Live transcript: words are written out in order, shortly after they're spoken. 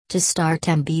To start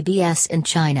MBBS in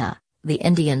China, the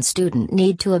Indian student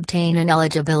need to obtain an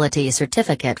eligibility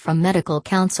certificate from Medical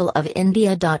Council of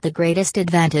India. The greatest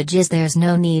advantage is there's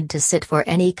no need to sit for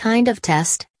any kind of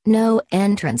test, no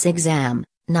entrance exam,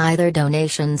 neither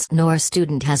donations nor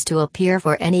student has to appear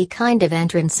for any kind of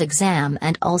entrance exam,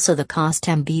 and also the cost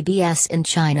MBBS in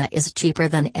China is cheaper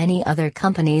than any other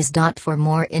companies. For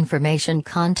more information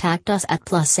contact us at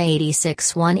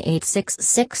 +86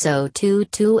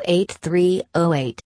 18660228308.